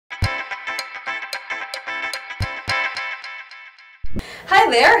Hi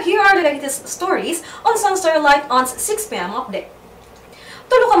there! Here are the latest stories on SunStar Lite On's 6 p.m. update.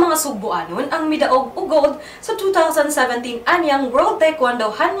 Tulo ka mga Cebuanon ang midaog o gold sa 2017 anyang World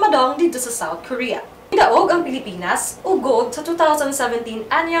Taekwondo Hanmadong dito sa South Korea. Midaog ang Pilipinas o gold sa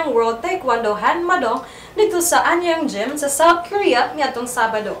 2017 anyang World Taekwondo Hanmadong dito sa anyang gym sa South Korea niadtong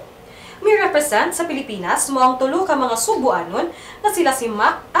Sabado. May represent sa Pilipinas mo ang tulo ka mga Cebuanon na sila si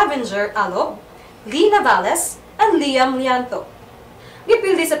Mac Avenger Alob, Lee Navales, and Liam Lianto.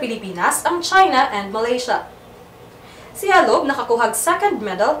 Gipildi sa Pilipinas ang China and Malaysia. Si Alob nakakuhag second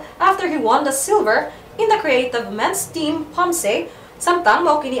medal after he won the silver in the creative men's team Pomse, samtang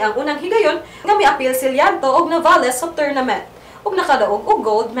mao kini ang unang higayon nga miapil si Lianto og Navales sa tournament ug nakadaog og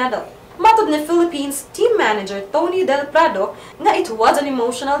gold medal. Matod ni Philippines team manager Tony Del Prado nga it was an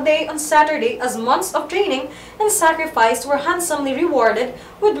emotional day on Saturday as months of training and sacrifice were handsomely rewarded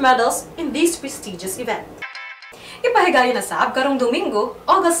with medals in this prestigious event. Ipahigayon na sab karong Dominggo,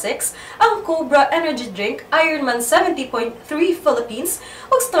 August 6, ang Cobra Energy Drink Ironman 70.3 Philippines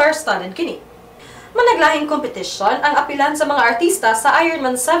ug star-studded kini. Managlahing competition ang apilan sa mga artista sa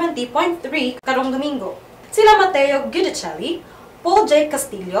Ironman 70.3 karong Dominggo. Sila Mateo Guidicelli, Paul J.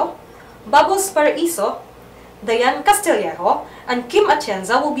 Castillo, Babos Paraiso, Diane Castillejo, and Kim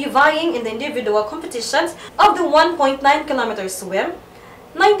Atienza will be vying in the individual competitions of the 1.9 km swim,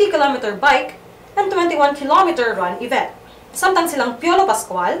 90 km bike, and 21-kilometer run event. Samtang silang Piolo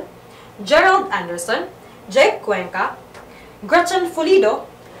Pascual, Gerald Anderson, Jake Cuenca, Gretchen Fulido,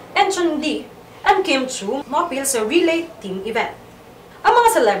 and Chun Di, and Kim Chiu mapil sa relay team event. Ang mga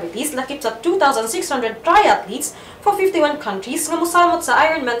celebrities lakip sa 2,600 triathletes from 51 countries nga mosalmot sa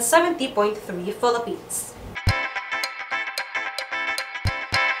Ironman 70.3 Philippines.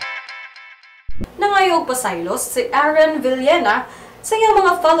 Nangayo'g pasaylo si Ahron Villena sa iyang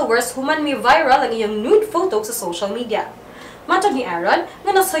mga followers human mi viral ang iyang nude photo sa social media. Matod ni Ahron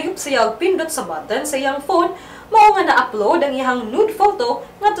nga nasayop siya og pindot sa button sa iyang phone mao nga na-upload ang iyang nude photo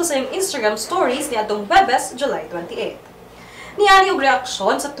ngadto sa iyang Instagram stories niadtong Bebes, July 28. Niani og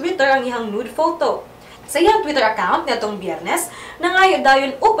reaksyon sa Twitter ang iyang nude photo. Sa iyang Twitter account niadtong Biyernes, nangayo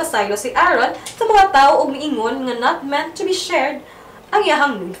dayon og pasaylo si Ahron sa mga tawo og miingon nga not meant to be shared ang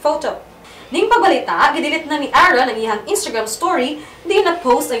iyang nude photo. Ning pagbalita, gidilit na ni Ahron ang iyang Instagram story, di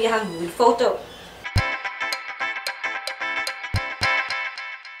na-post ang iyang nude photo.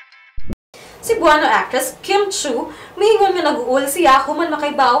 Cebuano actress Kim Chiu, miingon nga naguol siya human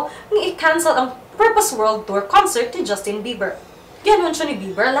makaibaw nga i-cancel ang Purpose World Tour concert ni Justin Bieber. Gianunsyo ni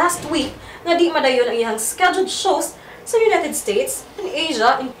Bieber last week nga di madayon ang iyang scheduled shows sa United States and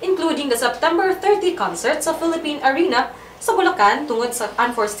Asia, including the September 30 concert sa Philippine Arena sa Bulacan tungod sa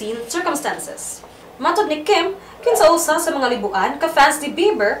unforeseen circumstances. Matod ni Kim, kinsausa sa mga libuan ka fans ni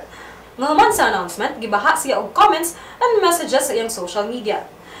Bieber, nga human sa announcement, gibaha siya og comments and messages sa iyang social media.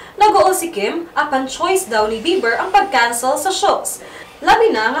 Naguol si Kim, apan choice daw ni Bieber ang pag-cancel sa shows.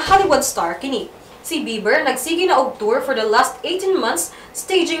 Labi na nga Hollywood star kini. Si Bieber nagsige na og tour for the last 18 months,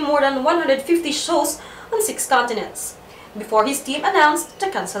 staging more than 150 shows on 6 continents, before his team announced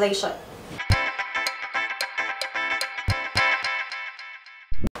the cancellation.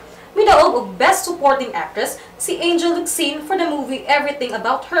 Midaog og Best Supporting Actress si Angel Locsin for the movie Everything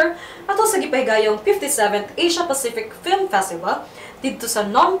About Her ato sa gipahigayong 57th Asia Pacific Film Festival dito sa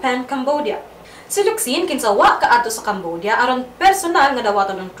Phnom Penh, Cambodia. Si Locsin kinsawa kaadto sa Cambodia aron personal nga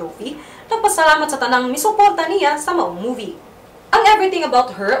dawaton ng trophy, nagpasalamat sa tanang misuporta niya sa maong movie. Ang Everything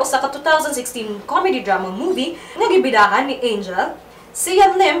About Her o sa 2016 comedy drama movie nga gibidahan ni Angel,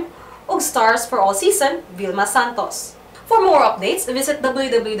 Sian Lim ug stars for all season Vilma Santos. For more updates, visit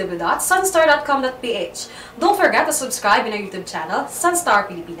www.sunstar.com.ph. Don't forget to subscribe in our YouTube channel,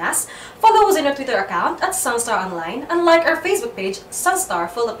 SunStar Pilipinas, follow us in our Twitter account at SunStar Online, and like our Facebook page, SunStar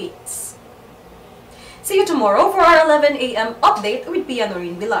Philippines. See you tomorrow for our 11 a.m. update with Pia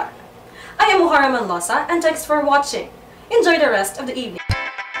Noreen Villar. I am Ahron Villena and thanks for watching. Enjoy the rest of the evening.